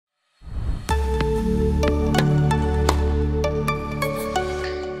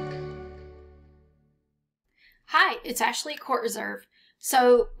It's Ashley at CourtReserve.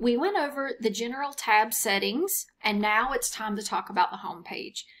 So we went over the general tab settings, and now it's time to talk about the home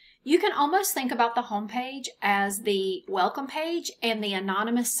page. You can almost think about the home page as the welcome page and the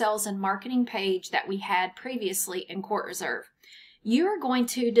anonymous sales and marketing page that we had previously in CourtReserve. You are going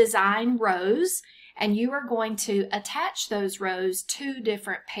to design rows, and you are going to attach those rows to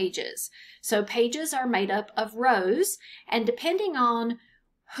different pages. So pages are made up of rows, and depending on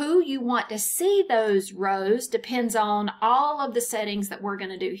who you want to see those rows depends on all of the settings that we're going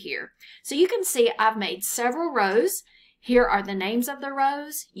to do here. So you can see I've made several rows. Here are the names of the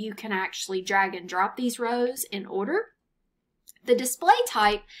rows. You can actually drag and drop these rows in order. The display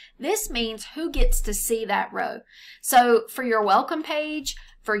type, this means who gets to see that row. So for your welcome page,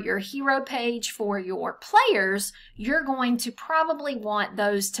 for your hero page, for your players, you're going to probably want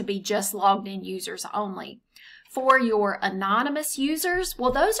those to be just logged in users only. For your anonymous users,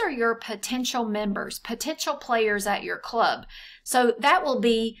 well, those are your potential members, potential players at your club. So that will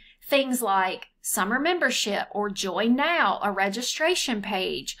be things like summer membership or join now, a registration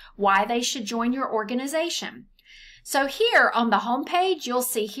page, why they should join your organization. So here on the home page, you'll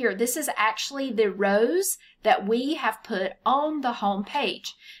see here, this is actually the rows that we have put on the home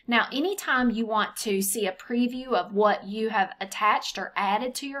page. Now, anytime you want to see a preview of what you have attached or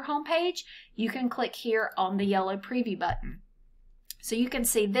added to your home page, you can click here on the yellow preview button. So you can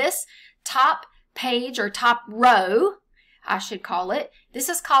see this top page or top row, I should call it. This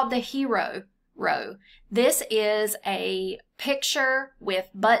is called the hero row. This is a picture with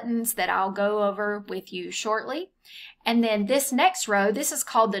buttons that I'll go over with you shortly. And then this next row, this is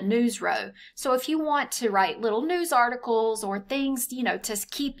called the news row. So if you want to write little news articles or things, to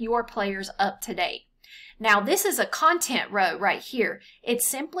keep your players up to date. Now this is a content row right here. It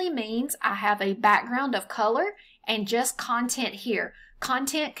simply means I have a background of color and just content here.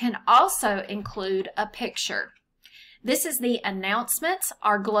 Content can also include a picture. This is the announcements,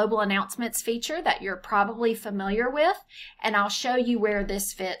 our global announcements feature that you're probably familiar with, and I'll show you where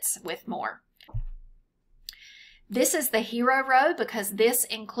this fits with more. This is the hero row because this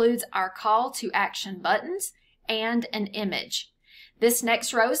includes our call to action buttons and an image. This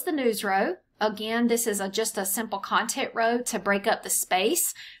next row is the news row. Again, this is just a simple content row to break up the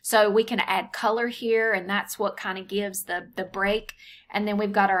space. So we can add color here, and that's what kind of gives the break. And then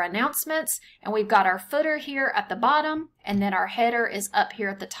we've got our announcements, and we've got our footer here at the bottom, and then our header is up here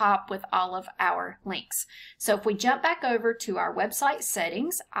at the top with all of our links. So if we jump back over to our website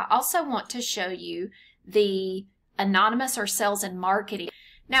settings, I also want to show you the anonymous or sales and marketing.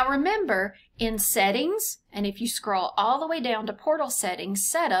 Now remember, in settings, and if you scroll all the way down to portal settings,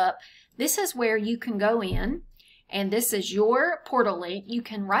 setup, this is where you can go in, and this is your portal link. You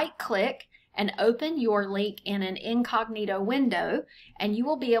can right click and open your link in an incognito window, and you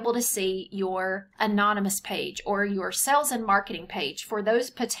will be able to see your anonymous page or your sales and marketing page for those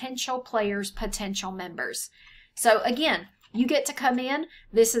potential players, potential members. So again, you get to come in.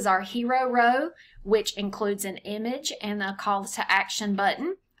 This is our hero row, which includes an image and a call to action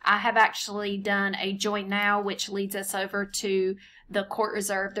button. I have actually done a join now, which leads us over to the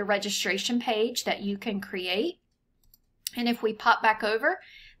CourtReserve, the registration page that you can create. And if we pop back over,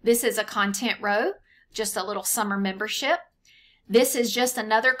 this is a content row, just a little summer membership. This is just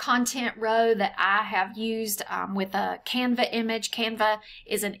another content row that I have used with a Canva image. Canva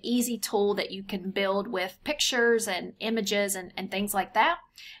is an easy tool that you can build with pictures and images and things like that.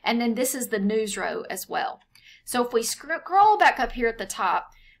 And then this is the news row as well. So if we scroll back up here at the top,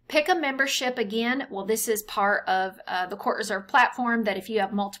 pick a membership again. Well, this is part of the CourtReserve platform that if you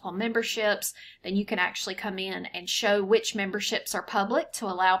have multiple memberships, then you can actually come in and show which memberships are public to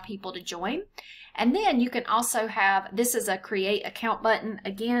allow people to join. And then you can also have, this is a create account button.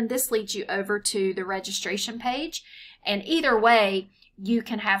 Again, this leads you over to the registration page. And either way, you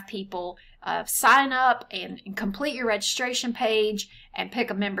can have people sign up and complete your registration page and pick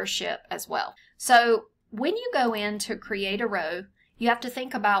a membership as well. So when you go in to create a row, you have to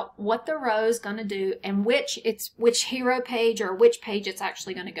think about what the row is going to do and which hero page or which page it's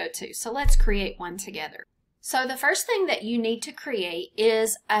actually going to go to. So let's create one together. So the first thing that you need to create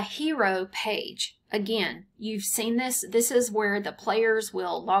is a hero page. Again, you've seen this. This is where the players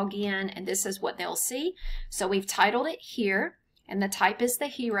will log in and this is what they'll see. So we've titled it here and the type is the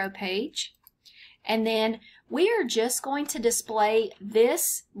hero page. And then we are just going to display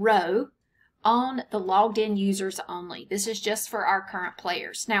this row on the logged in users only. This is just for our current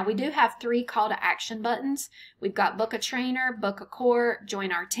players. Now we do have 3 call to action buttons. We've got book a trainer, book a court,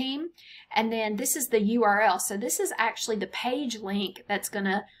 join our team, and then this is the URL. So this is actually the page link that's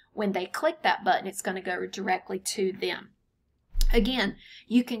gonna, when they click that button, it's gonna go directly to them. Again,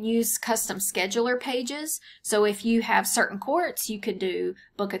 you can use custom scheduler pages. So if you have certain courts, you could do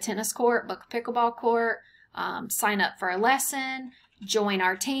book a tennis court, book a pickleball court, sign up for a lesson, join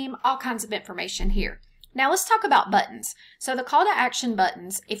our team, all kinds of information here. Now let's talk about buttons. So the call to action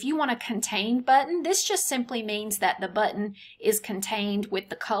buttons, if you want a contained button, this just simply means that the button is contained with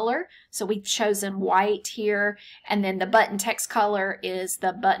the color. So we've chosen white here, and then the button text color is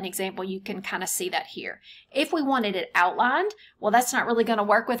the button example. You can kind of see that here. If we wanted it outlined, well, that's not really going to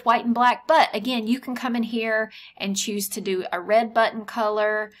work with white and black, but again, you can come in here and choose to do a red button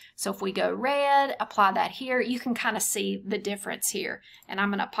color. So if we go red, apply that here, you can kind of see the difference here. And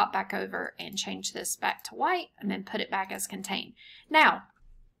I'm going to pop back over and change this back to white and then put it back as contained. Now,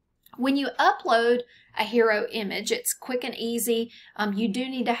 when you upload a hero image, it's quick and easy. You do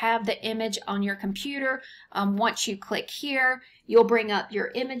need to have the image on your computer. Once you click here, you'll bring up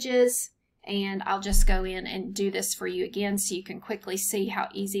your images, and I'll just go in and do this for you again so you can quickly see how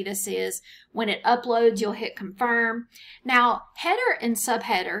easy this is. When it uploads, you'll hit confirm. Now, header and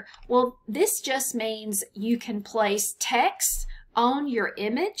subheader, well, this just means you can place text on your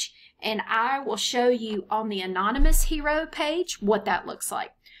image, and I will show you on the anonymous hero page what that looks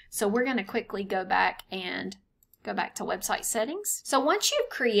like. So we're going to quickly go back to website settings. So once you've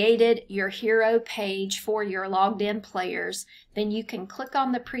created your hero page for your logged in players, then you can click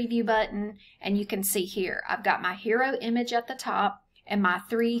on the preview button, and you can see here I've got my hero image at the top and my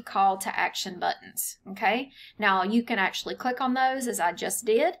 3 call to action buttons. Okay, now you can actually click on those as I just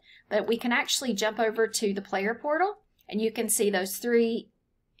did, but we can actually jump over to the player portal, and you can see those 3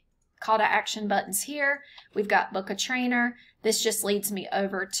 call to action buttons here. We've got book a trainer. This just leads me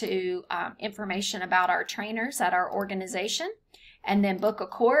over to information about our trainers at our organization. And then book a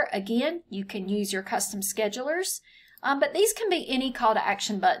court. Again, you can use your custom schedulers, but these can be any call to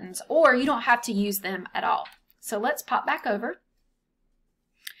action buttons, or you don't have to use them at all. So let's pop back over.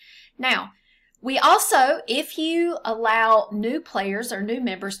 Now, we also, if you allow new players or new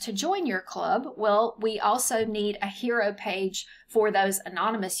members to join your club, well, we also need a hero page for those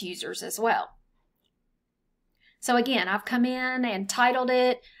anonymous users as well. So again, I've come in and titled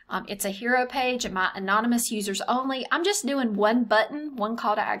it. It's a hero page and my anonymous users only. I'm just doing one button, one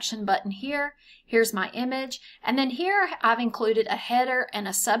call to action button here. Here's my image. And then here I've included a header and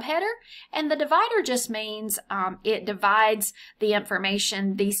a subheader. And the divider just means it divides the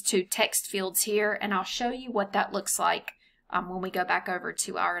information, these 2 text fields here. And I'll show you what that looks like when we go back over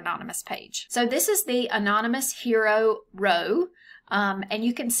to our anonymous page. So this is the anonymous hero row. And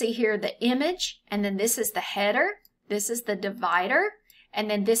you can see here the image, and then this is the header, this is the divider, and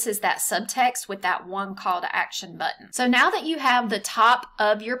then this is that subtext with that 1 call to action button. So now that you have the top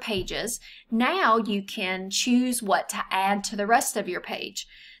of your pages, now you can choose what to add to the rest of your page.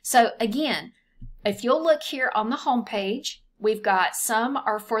 So again, if you'll look here on the home page, we've got some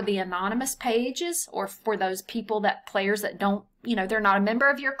are for the anonymous pages, or for those people, that players that don't, they're not a member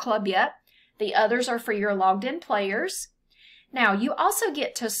of your club yet. The others are for your logged in players. Now, you also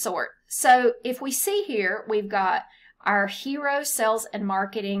get to sort. So if we see here, we've got our hero sales and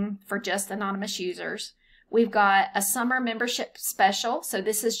marketing for just anonymous users. We've got a summer membership special. So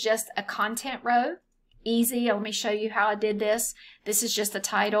this is just a content row. Easy. Let me show you how I did this. This is just the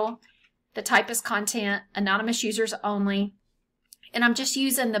title. The type is content, anonymous users only. And I'm just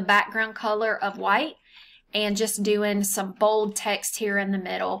using the background color of white and just doing some bold text here in the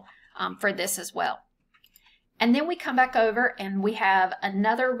middle for this as well. And then we come back over and we have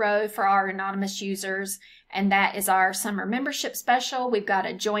another row for our anonymous users, and that is our summer membership special. We've got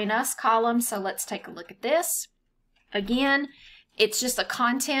a join us column, so let's take a look at this. Again, it's just a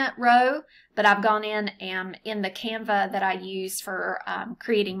content row, but I've gone in and in the Canva that I use for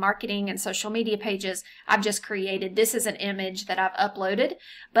creating marketing and social media pages, I've just created, this is an image that I've uploaded,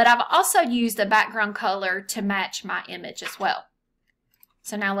 but I've also used the background color to match my image as well.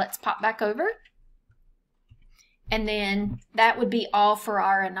 So now let's pop back over. And then that would be all for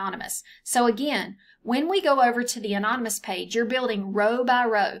our anonymous. So again, when we go over to the anonymous page, you're building row by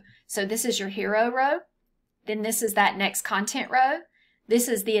row. So this is your hero row. Then this is that next content row. This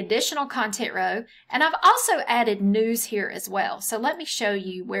is the additional content row. And I've also added news here as well. So let me show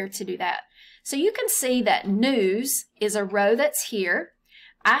you where to do that. So you can see that news is a row that's here.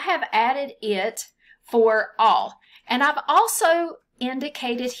 I have added it for all. And I've also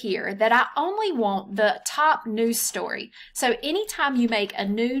indicated here that I only want the top news story. So anytime you make a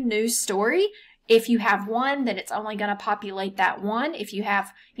new news story, if you have one, then it's only going to populate that one. If you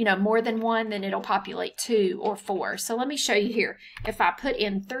have, more than one, then it'll populate 2 or 4. So let me show you here. If I put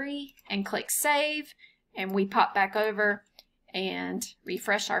in 3 and click save, and we pop back over and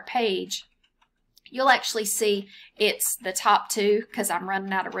refresh our page, you'll actually see it's the top two because I'm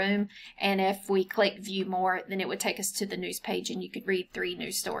running out of room. And if we click view more, then it would take us to the news page and you could read 3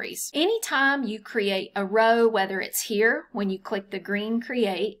 news stories. Anytime you create a row, whether it's here when you click the green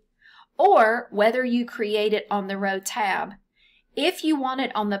create, or whether you create it on the row tab, if you want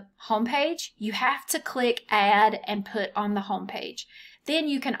it on the home page, you have to click add and put on the home page. Then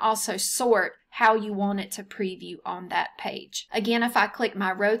you can also sort how you want it to preview on that page. Again, if I click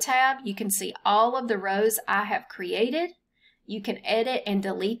my row tab, you can see all of the rows I have created. You can edit and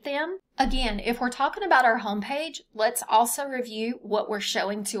delete them. Again, if we're talking about our home page, let's also review what we're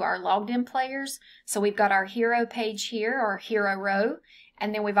showing to our logged in players. So we've got our hero page here, or hero row,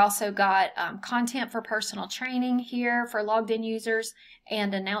 and then we've also got content for personal training here for logged in users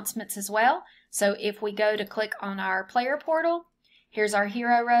and announcements as well. So if we go to click on our player portal, here's our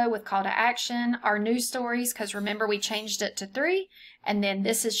hero row with call to action, our news stories, because remember we changed it to 3, and then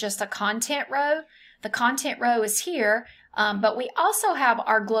this is just a content row. The content row is here, but we also have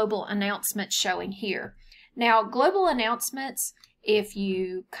our global announcements showing here. Now, global announcements, if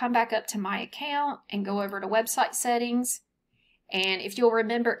you come back up to my account and go over to website settings, and if you'll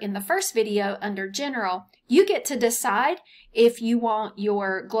remember in the first video under general, you get to decide if you want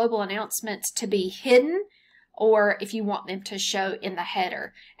your global announcements to be hidden or if you want them to show in the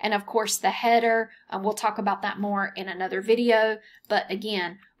header. And of course the header, we'll talk about that more in another video. But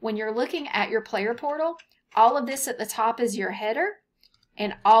again, when you're looking at your player portal, all of this at the top is your header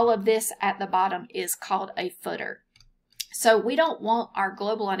and all of this at the bottom is called a footer. So we don't want our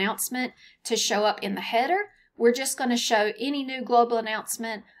global announcement to show up in the header. We're just going to show any new global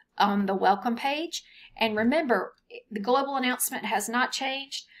announcement on the welcome page. And remember, the global announcement has not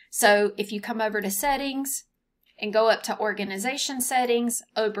changed. So if you come over to settings and go up to organization settings,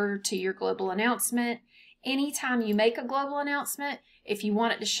 over to your global announcement, anytime you make a global announcement, if you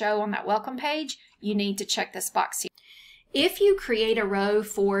want it to show on that welcome page, you need to check this box here. If you create a row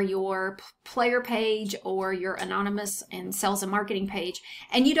for your player page or your anonymous and sales and marketing page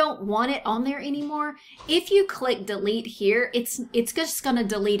and you don't want it on there anymore, if you click delete here, it's just going to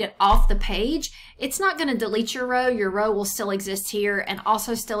delete it off the page. It's not going to delete your row. Your row will still exist here and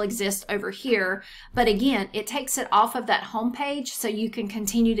also still exist over here. But again, it takes it off of that home page so you can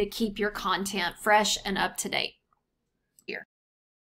continue to keep your content fresh and up to date.